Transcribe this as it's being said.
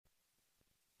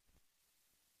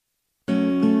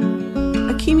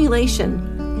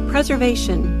accumulation,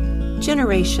 preservation,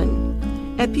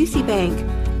 generation. At Busey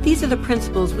Bank, these are the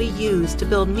principles we use to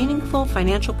build meaningful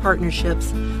financial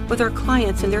partnerships with our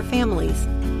clients and their families.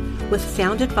 With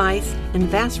sound advice and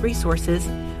vast resources,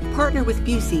 partner with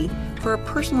Busey for a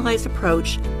personalized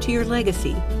approach to your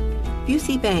legacy.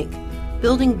 Busey Bank,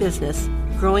 building business,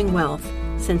 growing wealth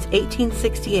since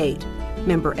 1868.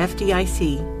 Member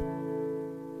FDIC.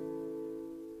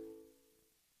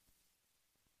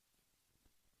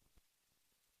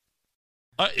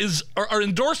 Are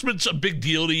endorsements a big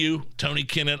deal to you, Tony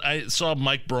Kinnett? I saw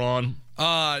Mike Braun,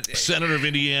 Senator of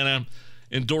Indiana,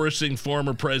 endorsing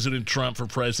former President Trump for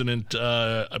president.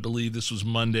 I believe this was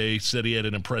Monday. Said he had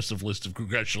an impressive list of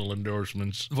congressional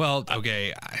endorsements. Well,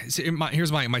 okay.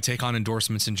 Here's my take on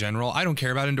endorsements in general. I don't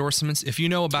care about endorsements. If you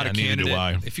know about a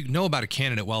candidate, if you know about a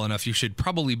candidate well enough, you should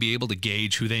probably be able to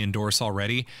gauge who they endorse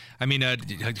already. I mean, a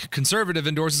conservative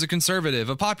endorses a conservative.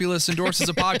 A populist endorses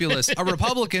a populist. A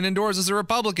Republican endorses a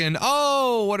Republican.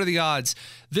 Oh, what are the odds?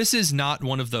 This is not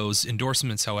one of those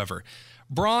endorsements, however.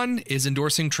 Braun is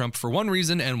endorsing Trump for one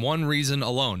reason and one reason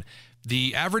alone.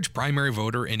 The average primary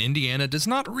voter in Indiana does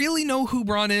not really know who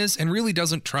Braun is and really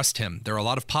doesn't trust him. There are a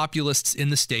lot of populists in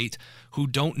the state who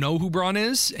don't know who Braun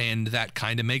is, and that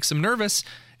kind of makes them nervous.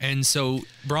 And so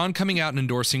Braun coming out and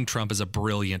endorsing Trump is a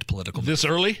brilliant political move. This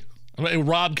early? I mean,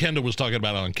 Rob Kendall was talking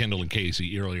about it on Kendall and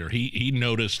Casey earlier. He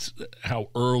noticed how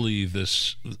early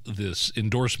this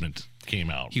endorsement came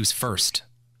out. He was first.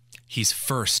 He's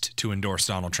first to endorse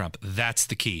Donald Trump. That's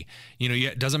the key. You know,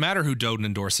 it doesn't matter who Doden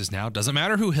endorses now. Doesn't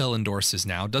matter who Hill endorses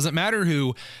now. Doesn't matter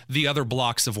who the other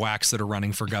blocks of wax that are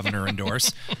running for governor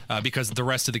endorse, because the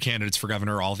rest of the candidates for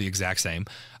governor are all the exact same.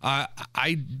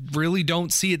 I really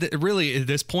don't see it. Really, at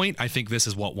this point, I think this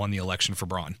is what won the election for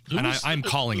Braun. And I'm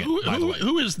calling it, by the way.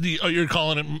 Who is the... Oh, you're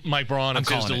calling it Mike Braun and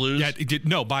says to lose? Yeah,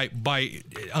 no,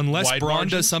 unless Wide Braun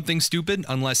margin? does something stupid,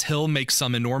 unless Hill makes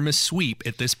some enormous sweep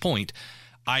at this point,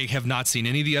 I have not seen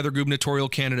any of the other gubernatorial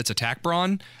candidates attack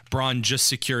Braun. Braun just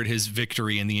secured his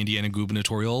victory in the Indiana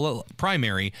gubernatorial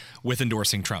primary with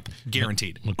endorsing Trump.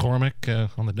 Guaranteed.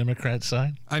 McCormick on the Democrat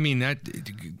side? I mean,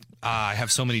 I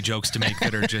have so many jokes to make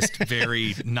that are just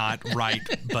very not right,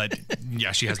 but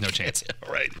yeah, she has no chance.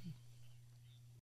 Right.